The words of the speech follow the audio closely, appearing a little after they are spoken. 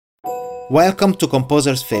Welcome to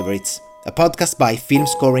Composer's Favorites, a podcast by Film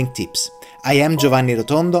Scoring Tips. I am Giovanni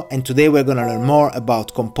Rotondo, and today we're gonna learn more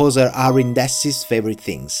about composer Arvind Desi's favorite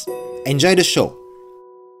things. Enjoy the show!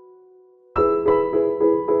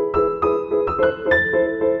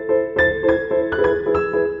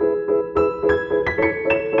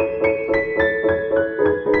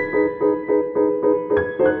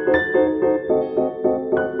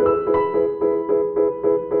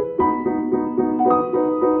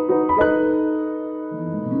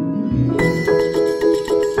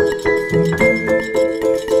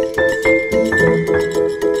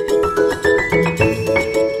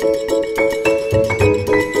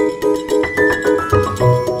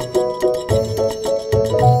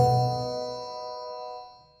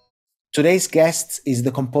 Today's guest is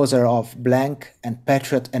the composer of Blank and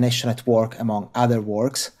Patriot: A Nation at Work, among other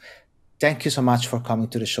works. Thank you so much for coming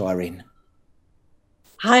to the show, Arvind.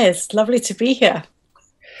 Hi, it's lovely to be here.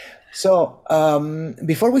 So,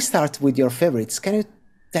 before we start with your favorites, can you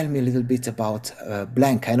tell me a little bit about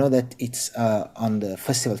Blank? I know that it's on the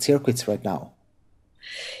festival circuits right now.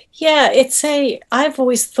 Yeah, I've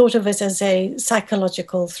always thought of it as a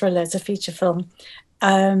psychological thriller, as a feature film.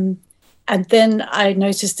 And then I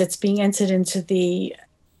noticed it's being entered into the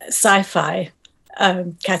sci-fi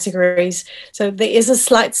categories. So there is a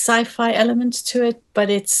slight sci-fi element to it, but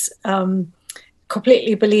it's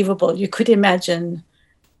completely believable. You could imagine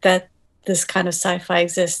that this kind of sci-fi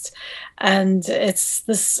exists. And it's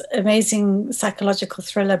this amazing psychological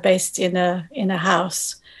thriller based in a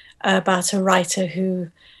house about a writer who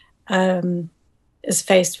is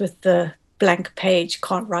faced with the blank page,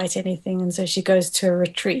 can't write anything. And so she goes to a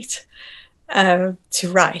retreat to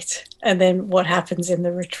write, and then what happens in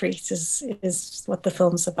the retreat is what the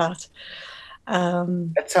film's about.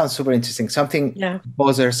 That sounds super interesting. Something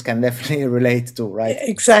composers can definitely relate to, right?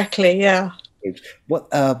 Exactly. Yeah.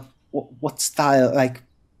 What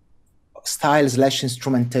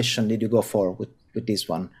style/instrumentation did you go for with this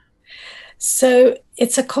one? So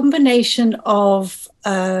it's a combination of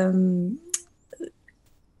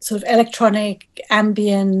sort of electronic,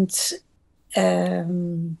 ambient,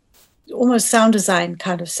 almost sound design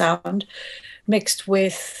kind of sound, mixed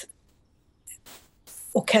with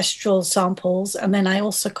orchestral samples. And then I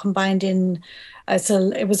also combined in,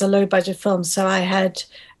 it was a low budget film. So I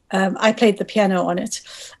played the piano on it,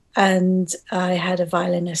 and I had a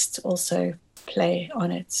violinist also play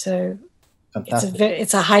on it. So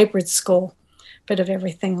it's a hybrid score, bit of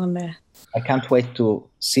everything on there. I can't wait to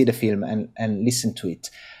see the film and listen to it.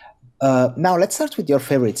 Now let's start with your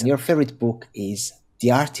favorites. Your favorite book is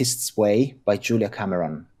The Artist's Way by Julia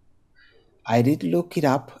Cameron. I did look it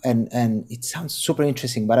up, and it sounds super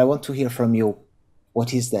interesting, but I want to hear from you.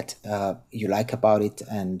 What is that you like about it,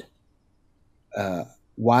 and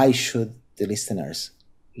why should the listeners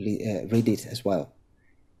read it as well?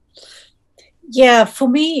 Yeah, for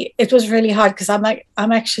me, it was really hard because I'm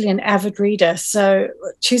actually an avid reader, so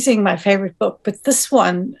choosing my favorite book. But this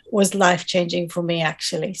one was life-changing for me,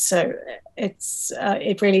 actually. So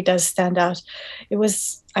it really does stand out. I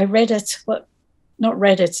read it, well, not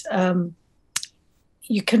read it.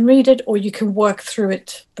 You can read it, or you can work through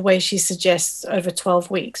it the way she suggests over 12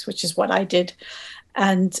 weeks, which is what I did.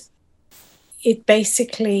 And it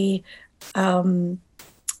basically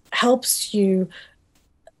helps you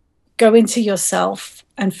go into yourself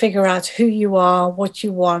and figure out who you are, what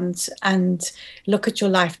you want, and look at your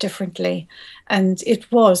life differently. And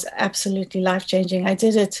it was absolutely life-changing. I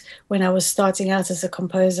did it when I was starting out as a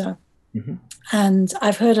composer. Mm-hmm. And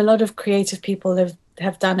I've heard a lot of creative people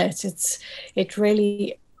have done it. It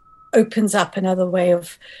really opens up another way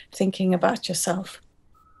of thinking about yourself.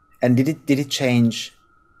 And did it change,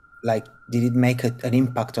 did it make an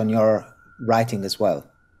impact on your writing as well?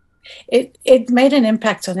 It made an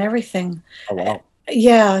impact on everything. Oh, wow.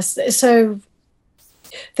 Yeah. So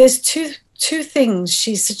there's two things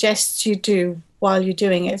she suggests you do while you're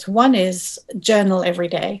doing it. One is journal every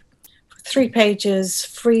day, 3 pages,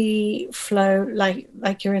 free flow,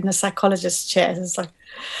 like you're in the psychologist's chair. It's like,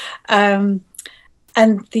 and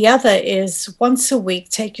the other is once a week,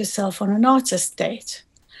 take yourself on an artist date.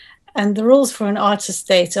 And the rules for an artist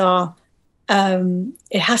date are,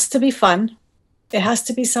 it has to be fun. It has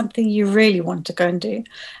to be something you really want to go and do,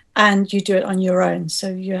 and you do it on your own. So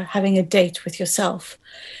you're having a date with yourself.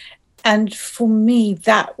 And for me,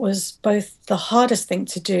 that was both the hardest thing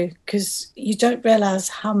to do, because you don't realize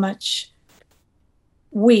how much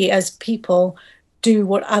we as people do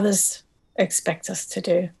what others expect us to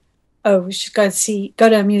do. Oh, we should go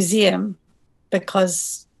to a museum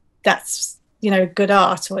because that's, good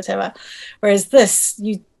art or whatever. Whereas this,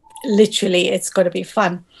 literally, it's got to be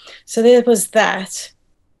fun. So there was that.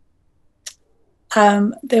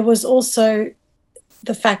 There was also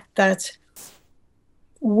the fact that,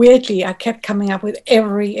 weirdly, I kept coming up with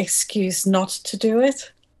every excuse not to do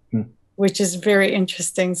it, which is very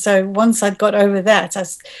interesting. So once I'd got over that, you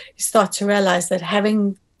start to realize that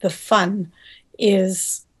having the fun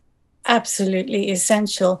is absolutely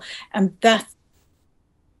essential, and that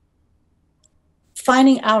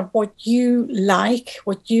finding out what you like,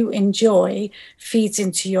 what you enjoy, feeds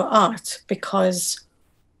into your art, because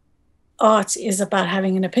art is about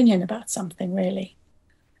having an opinion about something, really,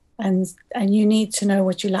 and you need to know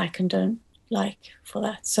what you like and don't like for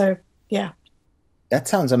that. So yeah, that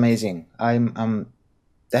sounds amazing. I'm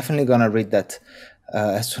definitely gonna read that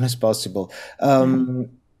as soon as possible.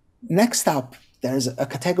 Next up, there's a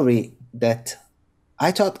category that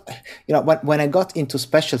I thought, when I got into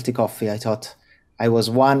specialty coffee, I thought I was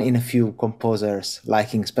one in a few composers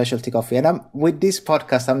liking specialty coffee. And with this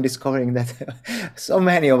podcast, I'm discovering that so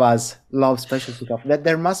many of us love specialty coffee, that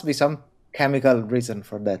there must be some chemical reason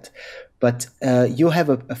for that. But you have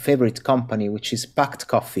a favorite company, which is Pact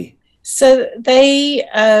Coffee. So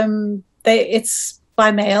it's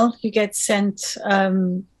by mail. You get sent,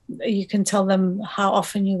 you can tell them how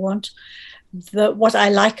often you want. What I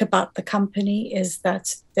like about the company is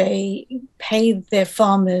that they pay their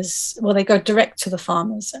farmers, well, they go direct to the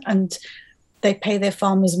farmers, and they pay their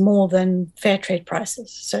farmers more than fair trade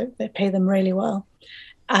prices. So they pay them really well,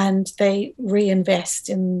 and they reinvest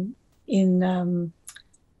in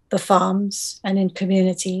the farms and in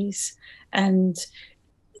communities, and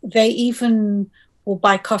they even will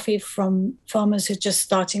buy coffee from farmers who are just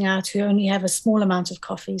starting out, who only have a small amount of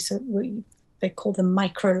coffee. So they call them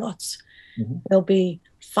micro lots. There'll be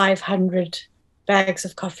 500 bags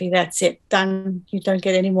of coffee. That's it, done. You don't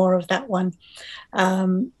get any more of that one.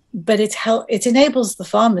 But it enables the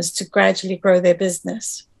farmers to gradually grow their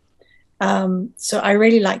business. So I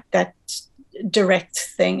really like that direct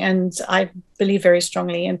thing, and I believe very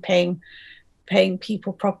strongly in paying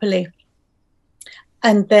people properly.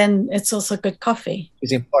 And then it's also good coffee.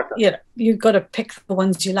 It's important. Yeah, you've got to pick the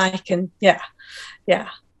ones you like, and yeah.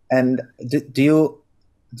 And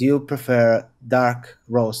do you prefer dark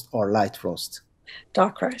roast or light roast?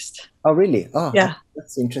 Dark roast. Oh, really? Oh, yeah.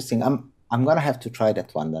 That's interesting. I'm gonna have to try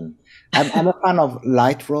that one then. I'm a fan of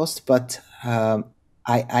light roast, but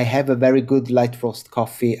I have a very good light roast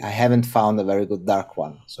coffee. I haven't found a very good dark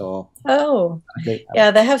one. So yeah,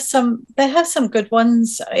 they have some good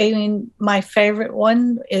ones. I mean, my favorite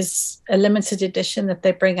one is a limited edition that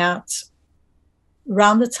they bring out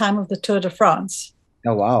around the time of the Tour de France.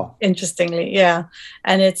 Oh wow! Interestingly, yeah,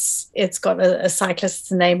 and it's got a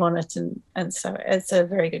cyclist's name on it, and so it's a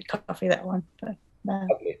very good coffee, that one. But,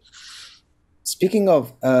 okay. Speaking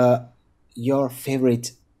of your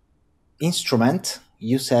favorite instrument,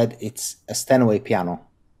 you said it's a Steinway piano.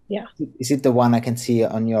 Yeah. Is it the one I can see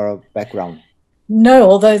on your background? No,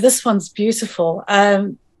 although this one's beautiful.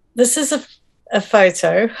 This is a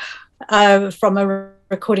photo from a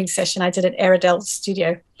recording session I did at Aerodel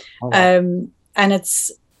Studio. Oh, wow. And it's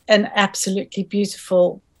an absolutely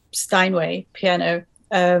beautiful Steinway piano,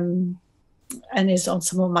 and is on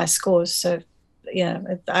some of my scores. So, yeah,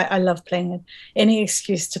 I love playing it. Any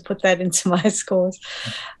excuse to put that into my scores.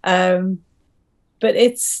 But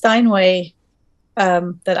it's Steinway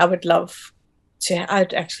that I would love to.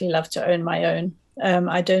 I'd actually love to own my own.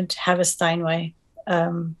 I don't have a Steinway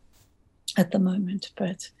at the moment,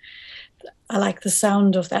 but I like the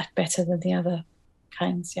sound of that better than the other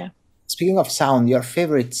kinds. Yeah. Speaking of sound, your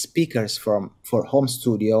favorite speakers for home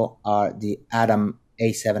studio are the Adam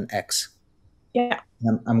A7X. Yeah.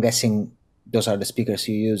 I'm guessing those are the speakers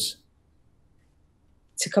you use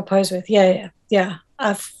to compose with. Yeah.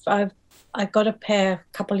 I got a pair a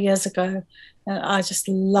couple of years ago, and I just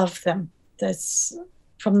love them. That's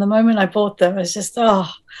from the moment I bought them. It's just,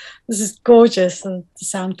 this is gorgeous, the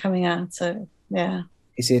sound coming out. So yeah.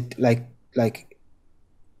 Is it like?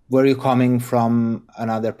 Were you coming from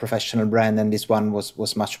another professional brand and this one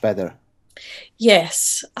was much better?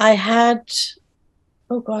 Yes, I had,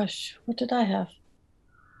 oh gosh, what did I have?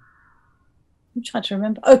 I'm trying to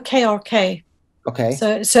remember. Oh, KRK. Okay.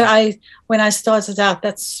 So when I started out,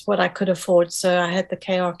 that's what I could afford. So I had the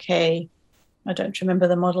KRK. I don't remember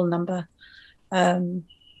the model number. And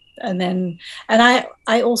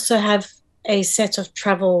I also have a set of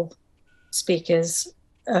travel speakers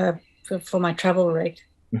for my travel rig.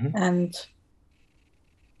 Mm-hmm. And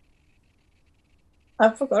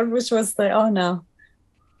I forgot which ones they are now.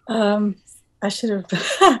 I should have.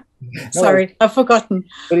 Sorry, I've forgotten.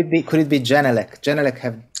 Could it be Genelec? Genelec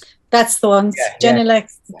have. That's the ones. Yeah, Genelec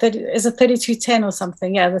is a 3210 or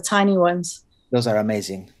something. Yeah, the tiny ones. Those are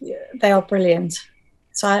amazing. Yeah, they are brilliant.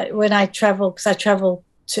 So when I travel, because I travel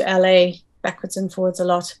to LA backwards and forwards a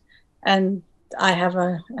lot, and I have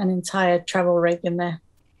an entire travel rig in there.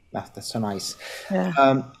 That's so nice.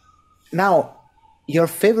 Yeah. Now, your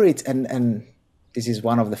favorite, and this is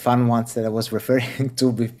one of the fun ones that I was referring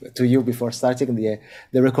to you before starting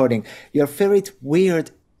the recording. Your favorite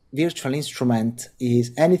weird virtual instrument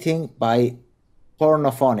is anything by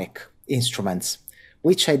Pornophonic Instruments,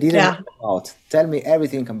 which I didn't know about. Tell me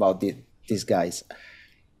everything about these guys.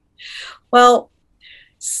 Well,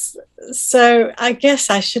 so I guess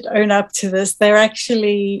I should own up to this. They're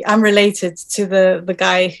actually, I'm related to the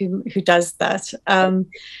guy who does that.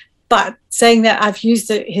 But saying that, I've used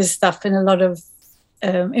his stuff in a lot of,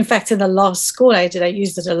 in fact, in the last school I did, I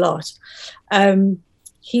used it a lot.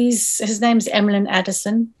 His name's Emlyn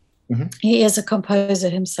Addison. Mm-hmm. He is a composer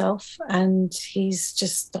himself, and he's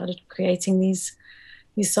just started creating these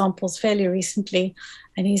samples fairly recently,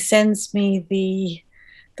 and he sends me the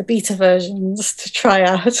beta versions to try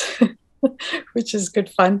out, which is good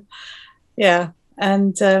fun. Yeah.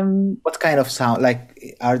 And what kind of sound?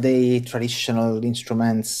 Like, are they traditional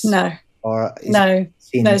instruments? No. Or no.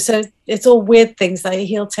 So it's all weird things. Like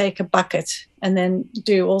he'll take a bucket and then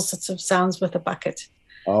do all sorts of sounds with a bucket.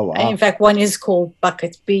 Oh wow! In fact, one is called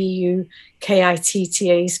Bucket, Bukitta.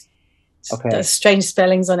 Okay. Strange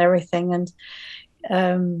spellings on everything,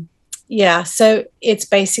 and yeah. So it's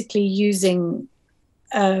basically using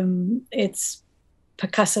its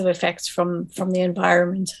percussive effects from the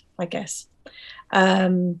environment, I guess.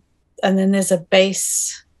 And then there's a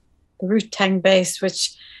bass, the Root-Tang bass,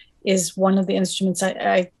 which is one of the instruments.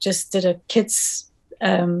 I just did a kids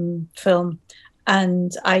film,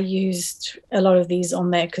 and I used a lot of these on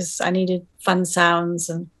there because I needed fun sounds,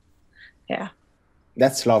 and yeah.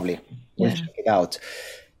 That's lovely. We'll check it out.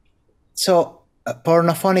 So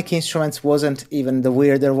Pornophonic Instruments wasn't even the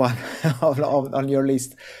weirder one on your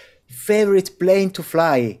list. Favorite plane to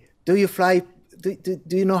fly? Do you fly? Do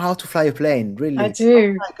you know how to fly a plane? Really? I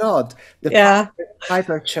do. Oh my God! The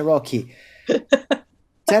Piper Cherokee.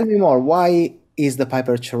 Tell me more. Why is the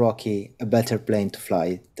Piper Cherokee a better plane to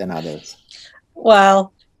fly than others?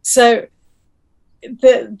 Well, so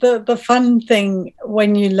the fun thing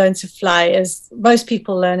when you learn to fly is most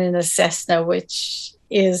people learn in a Cessna, which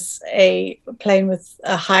is a plane with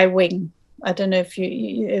a high wing. I don't know if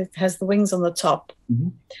it has the wings on the top, mm-hmm.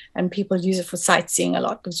 and people use it for sightseeing a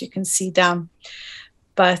lot because you can see down.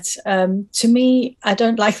 But to me, I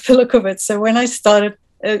don't like the look of it. So when I started,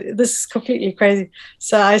 this is completely crazy.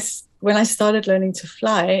 So when I started learning to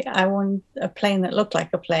fly, I wanted a plane that looked like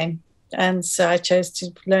a plane. And so I chose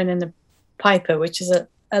to learn in the Piper, which is a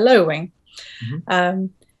low wing. Mm-hmm.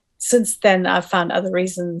 Since then, I've found other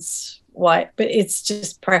reasons why, but it's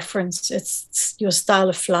just preference. It's your style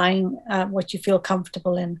of flying, what you feel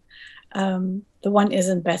comfortable in. The one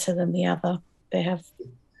isn't better than the other. They have,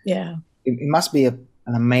 yeah. It must be an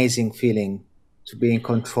amazing feeling to be in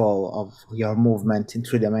control of your movement in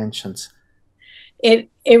 3 dimensions. It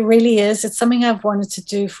really is. It's something I've wanted to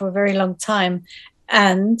do for a very long time.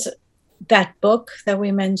 And that book that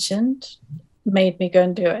we mentioned made me go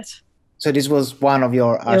and do it. So this was one of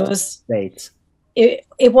your artist dates?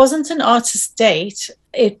 It wasn't an artist date.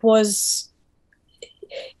 It was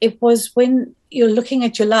when you're looking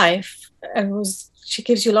at your life. She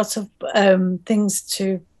gives you lots of things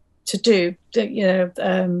to do,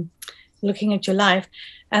 looking at your life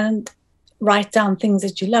and write down things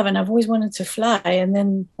that you love. And I've always wanted to fly. And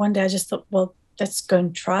then one day I just thought, well, let's go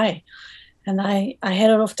and try. And I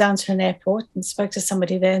headed off down to an airport and spoke to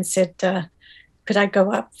somebody there and said, could I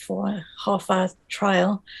go up for a half-hour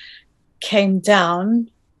trial? Came down,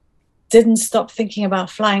 didn't stop thinking about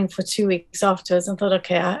flying for 2 weeks afterwards, and thought,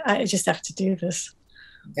 okay, I just have to do this.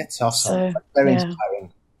 That's awesome. So, very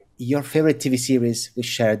inspiring. Your favorite TV series, we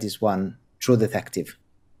shared this one, True Detective.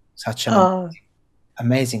 Such an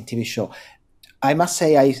amazing TV show. I must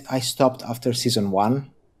say I stopped after season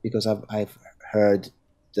 1 because I've heard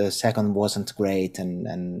the second wasn't great,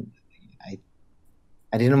 and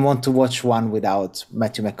I didn't want to watch one without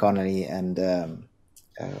Matthew McConaughey and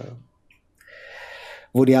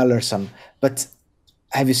Woody Harrelson. But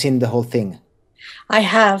have you seen the whole thing? I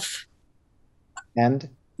have. And?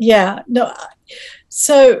 Yeah, no.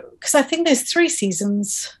 So, because I think there's 3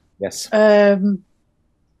 seasons. Yes. I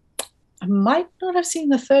might not have seen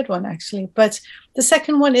the third one actually, but the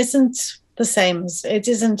second one isn't the same. It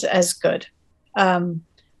isn't as good.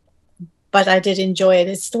 But I did enjoy it.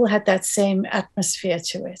 It still had that same atmosphere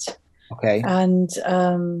to it. Okay. And,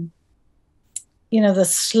 the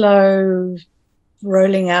slow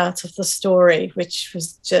rolling out of the story, which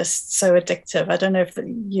was just so addictive. I don't know if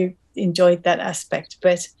you enjoyed that aspect,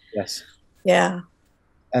 but yes. Yeah.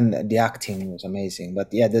 and the acting was amazing. But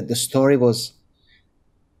yeah, the story was,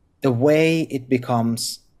 the way it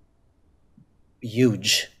becomes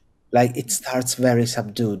huge. Like it starts very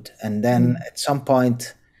subdued, and then at some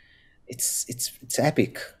point, it's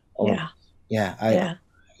epic. Yeah. Yeah, Yeah.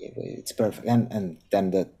 it's perfect, and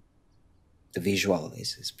then the visual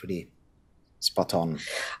is pretty spot on.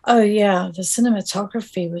 Oh yeah, the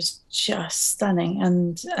cinematography was just stunning,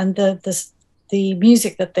 and the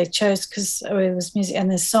music that they chose, because it was music and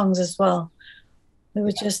there's songs as well. They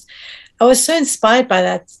were just, I was so inspired by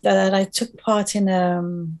that I took part in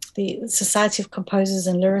the Society of Composers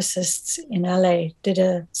and Lyricists in LA did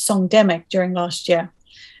a songdemic during last year.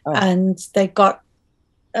 Oh. And they got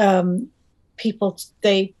people,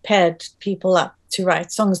 they paired people up to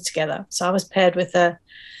write songs together. So I was paired with a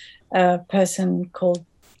person called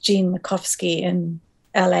Gene Makovsky in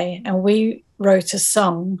LA, and we wrote a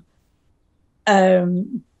song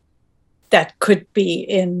that could be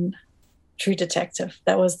in True Detective.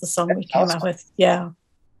 That was the song we came up with. Yeah.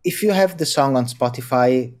 If you have the song on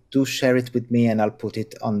Spotify, do share it with me, and I'll put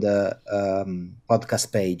it on the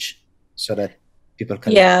podcast page so that people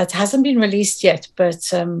can. Yeah, it hasn't been released yet,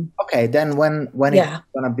 but okay. Then when yeah, it's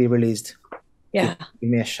gonna be released, yeah, give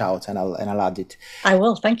me a shout, and I'll add it. I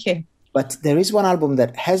will. Thank you. But there is one album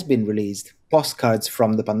that has been released, Postcards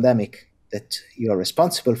from the Pandemic, that you're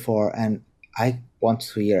responsible for, and I want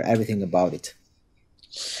to hear everything about it.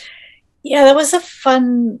 Yeah, that was a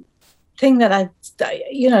fun thing that I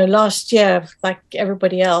last year, like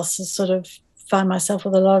everybody else, I sort of found myself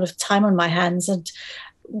with a lot of time on my hands. And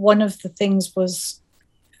one of the things was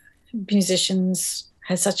musicians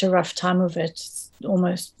had such a rough time of it,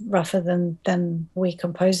 almost rougher than we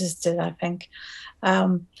composers did, I think.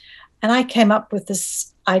 And I came up with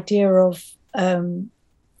this idea of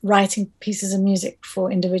writing pieces of music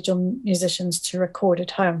for individual musicians to record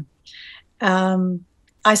at home.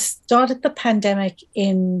 I started the pandemic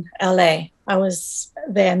in LA. I was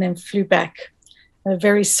there and then flew back, a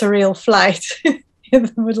very surreal flight in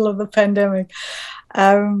the middle of the pandemic.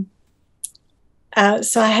 So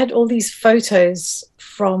I had all these photos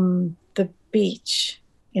from the beach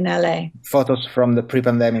in LA. Photos from the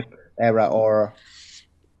pre-pandemic era, or?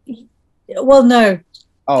 Well, no.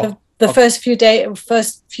 Oh, the first few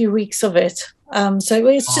weeks of it. So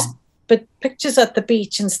it's just but pictures at the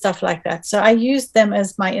beach and stuff like that. So I used them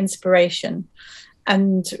as my inspiration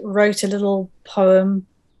and wrote a little poem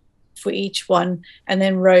for each one, and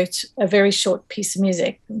then wrote a very short piece of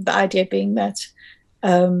music. The idea being that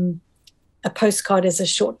a postcard is a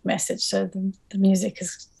short message, so the music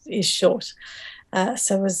is short.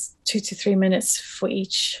 So it was 2 to 3 minutes for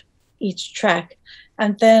each track.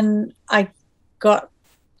 And then I got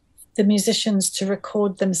the musicians to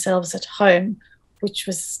record themselves at home, which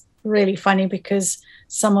was really funny because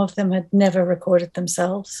some of them had never recorded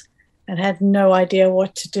themselves and had no idea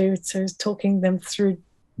what to do. So I was talking them through,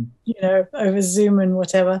 over Zoom and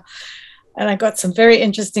whatever. And I got some very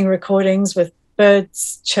interesting recordings with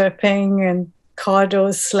birds chirping and car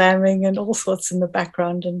doors slamming and all sorts in the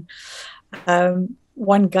background. And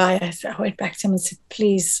one guy, I went back to him and said,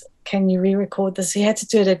 please, can you re-record this? He had to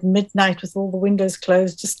do it at midnight with all the windows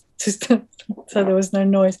closed, just so there was no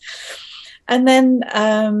noise. And then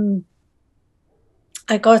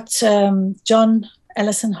I got John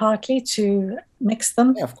Ellison Hartley to mix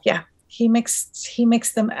them. Yeah, he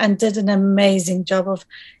mixed them and did an amazing job of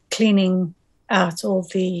cleaning out all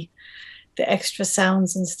the extra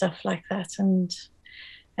sounds and stuff like that. And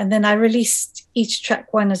then I released each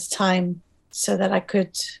track one at a time so that I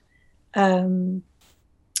could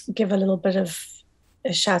give a little bit of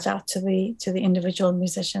a shout out to the individual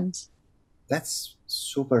musicians. That's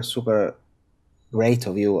super, super great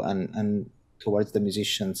of you, and towards the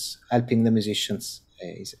musicians, helping the musicians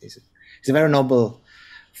is a very noble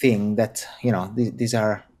thing. That these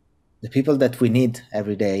are the people that we need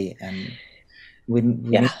every day, and we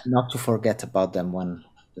need not to forget about them when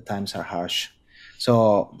the times are harsh.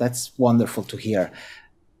 So that's wonderful to hear.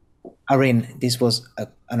 Irene, this was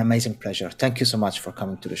an amazing pleasure. Thank you so much for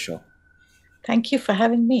coming to the show. Thank you for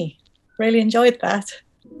having me. Really enjoyed that.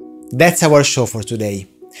 That's our show for today.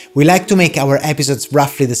 We like to make our episodes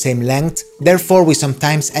roughly the same length, therefore we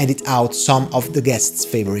sometimes edit out some of the guests'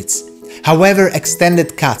 favorites. However,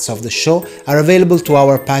 extended cuts of the show are available to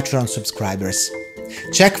our Patreon subscribers.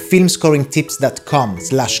 Check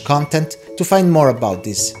filmscoringtips.com/content to find more about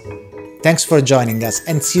this. Thanks for joining us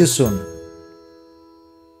and see you soon.